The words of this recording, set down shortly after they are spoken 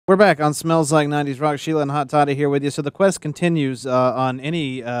We're back on Smells Like 90's Rock. Sheila and Hot Toddy here with you. So the quest continues on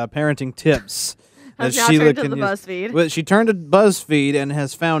any parenting tips. Has now turned to the BuzzFeed. Well, she turned to BuzzFeed and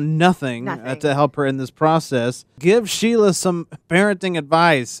has found nothing. To help her in this process. Give Sheila some parenting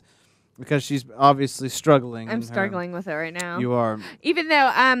advice because she's obviously struggling. I'm struggling with it right now. You are. Even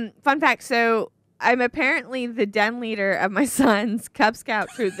though, fun fact, so I'm apparently the den leader of my son's Cub Scout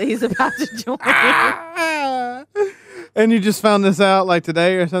troop that he's about to join. And you just found this out like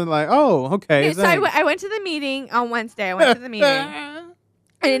today or something like, oh, okay. Yeah, so I went to the meeting on Wednesday. I went to the meeting.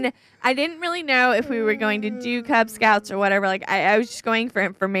 And I didn't really know if we were going to do Cub Scouts or whatever. Like, I was just going for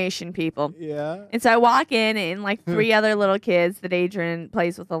information, people. Yeah. And so I walk in, and like 3 other little kids that Adrian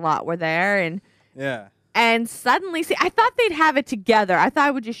plays with a lot were there. And yeah. And suddenly, see, I thought they'd have it together. I thought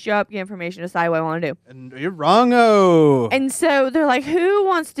I would just show up, get information, decide what I want to do. And you're wrong-o. And so they're like, who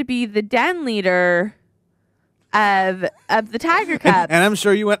wants to be the den leader of the Tiger Cubs? And I'm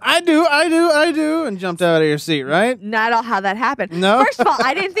sure you went, I do, and jumped out of your seat, right? Not all how that happened. No. First of all,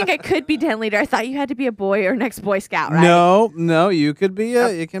 I didn't think I could be den leader. I thought you had to be a boy or an ex-Boy Scout, right? No, you could be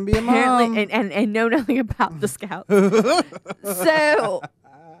you can be a mom. And know nothing about the Scouts. So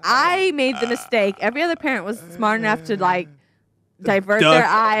I made the mistake. Every other parent was smart enough to like divert their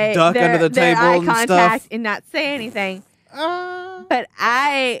eye, under the their table eye and contact stuff. and not say anything. But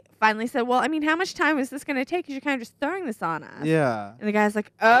I finally said, well, I mean, how much time is this going to take? Because you're kind of just throwing this on us. Yeah. And the guy's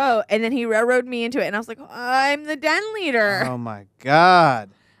like, oh. And then he railroaded me into it. And I was like, I'm the den leader. Oh, my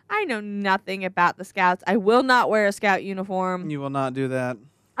God. I know nothing about the Scouts. I will not wear a Scout uniform. You will not do that.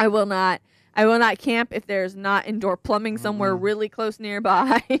 I will not. I will not camp if there's not indoor plumbing somewhere really close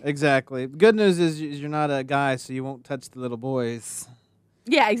nearby. Exactly. Good news is you're not a guy, so you won't touch the little boys.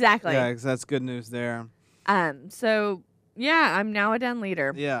 Yeah, exactly. Yeah, that's good news there. So yeah, I'm now a den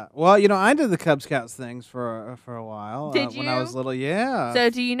leader. Yeah. Well, you know, I did the Cub Scouts things for a while. Did you? When I was little, yeah. So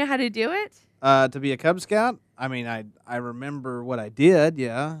do you know how to do it? To be a Cub Scout? I mean, I remember what I did,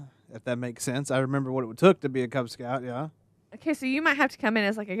 yeah, if that makes sense. I remember what it took to be a Cub Scout, yeah. Okay, so you might have to come in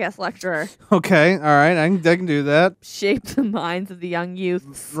as like a guest lecturer. Okay, all right, I can do that. Shape the minds of the young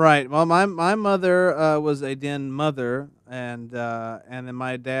youths. Right. Well, my mother was a den mother, and then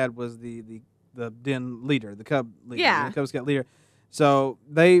my dad was the den leader, the Cub leader, the Cub Scout leader. So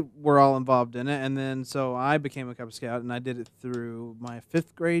they were all involved in it, and then so I became a Cub Scout, and I did it through my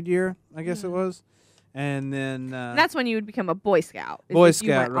 5th grade year, I guess it was. And then that's when you would become a Boy Scout. Boy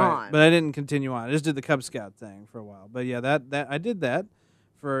Scout, right? But I didn't continue on. I just did the Cub Scout thing for a while. But yeah, that I did that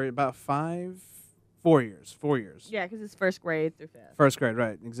for about 4 years. 4 years. Yeah, because it's 1st grade through 5th. 1st grade,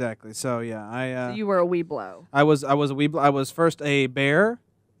 right? Exactly. So yeah, so you were a Weeblo. I was a Weeblo. I was first a bear.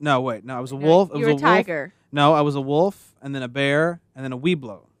 No, wait, no, I was a wolf. You were a tiger. No, I was a wolf, and then a bear, and then a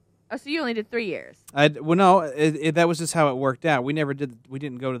Weeblo. Oh, so you only did 3 years. Well, no, that was just how it worked out. We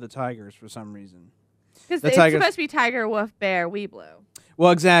didn't go to the tigers for some reason. Because it's supposed to be tiger, wolf, bear, Weeblo.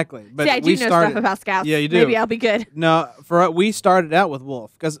 Well, exactly. But see, I do know stuff about Scouts. Yeah, you do. Maybe I'll be good. No, we started out with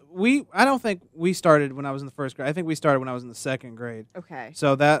wolf because I don't think we started when I was in the 1st grade. I think we started when I was in the 2nd grade. Okay.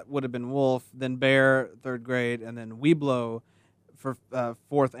 So that would have been wolf, then bear, 3rd grade, and then Weeblo for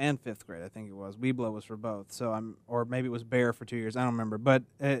 4th and 5th grade. I think it was. Weeblo was for both. So or maybe it was bear for 2 years. I don't remember. But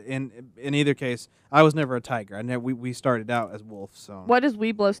in either case, I was never a tiger. We started out as wolf. So what does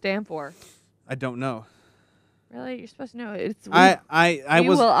Weeblo stand for? I don't know. Really? You're supposed to know. It's I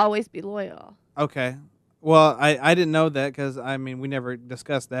will always be loyal. Okay. Well, I didn't know that because, I mean, we never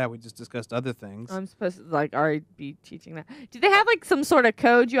discussed that. We just discussed other things. I'm supposed to, like, already be teaching that. Do they have, like, some sort of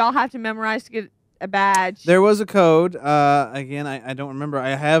code you all have to memorize to get a badge? There was a code. Again, I don't remember.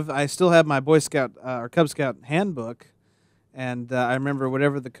 I still have my Boy Scout or Cub Scout handbook. And I remember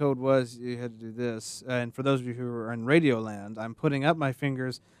whatever the code was, you had to do this. And for those of you who are in Radio Land, I'm putting up my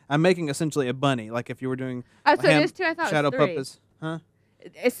fingers. I'm making essentially a bunny, like if you were doing so it is 2? I thought shadow it was 3. puppets. Huh?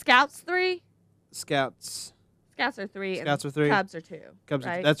 Is Scouts 3? Scouts. Scouts are 3. Scouts are 3. Cubs are 2. Cubs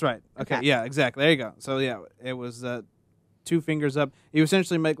right? That's right. Okay, yeah, exactly. There you go. So, yeah, it was 2 fingers up. You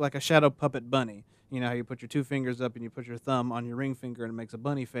essentially make like a shadow puppet bunny. You know how you put your 2 fingers up and you put your thumb on your ring finger and it makes a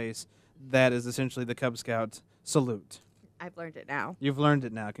bunny face. That is essentially the Cub Scout salute. I've learned it now. You've learned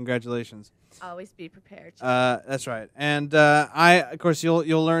it now. Congratulations. Always be prepared. That's right. And of course,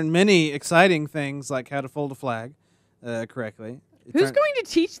 you'll learn many exciting things like how to fold a flag correctly. Who's going to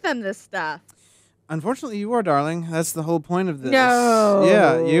teach them this stuff? Unfortunately, you are, darling. That's the whole point of this. No.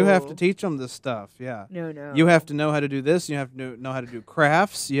 Yeah, you have to teach them this stuff. Yeah. No. You have to know how to do this. You have to know how to do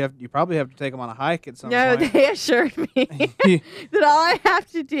crafts. You probably have to take them on a hike at some point. No, they assured me that all I have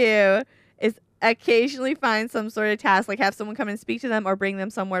to do is occasionally find some sort of task, like have someone come and speak to them or bring them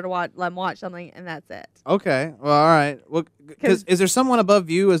somewhere to let them watch something, and that's it. Okay. Well, all right. Well, because is there someone above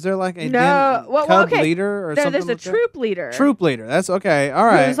you? Is there like a cub leader or something? There's a troop leader. Troop leader. That's okay. All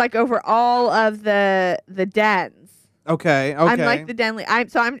right. Who's like over all of the dens. Okay. I'm like the den leader.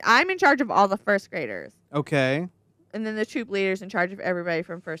 I'm in charge of all the first graders. Okay. And then the troop leader's in charge of everybody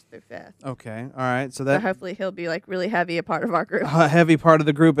from 1st through 5th. Okay. All right. So hopefully he'll be like really heavy a part of our group. A heavy part of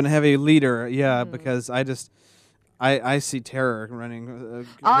the group and a heavy leader. Yeah, because I see terror running.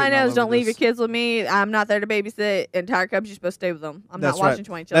 All I know is don't leave your kids with me. I'm not there to babysit. Entire Cubs, you're supposed to stay with them. I'm not watching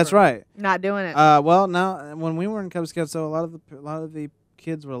 20 children. That's right. Not doing it. Well, now when we were in Cub Scouts, so a lot of the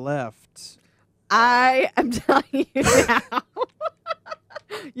kids were left. I am telling you now.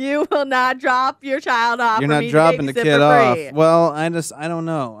 You will not drop your child off. You're not dropping the kid off. Well, I don't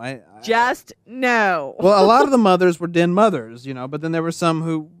know. Just no. Well, a lot of the mothers were den mothers, but then there were some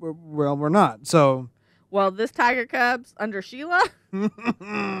who were not. So. Well, this tiger cub's under Shiela.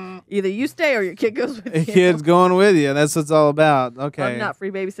 Either you stay or your kid goes with you. Kid's going with you. That's what it's all about. Okay. I'm not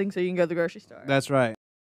free babysitting, so you can go to the grocery store. That's right.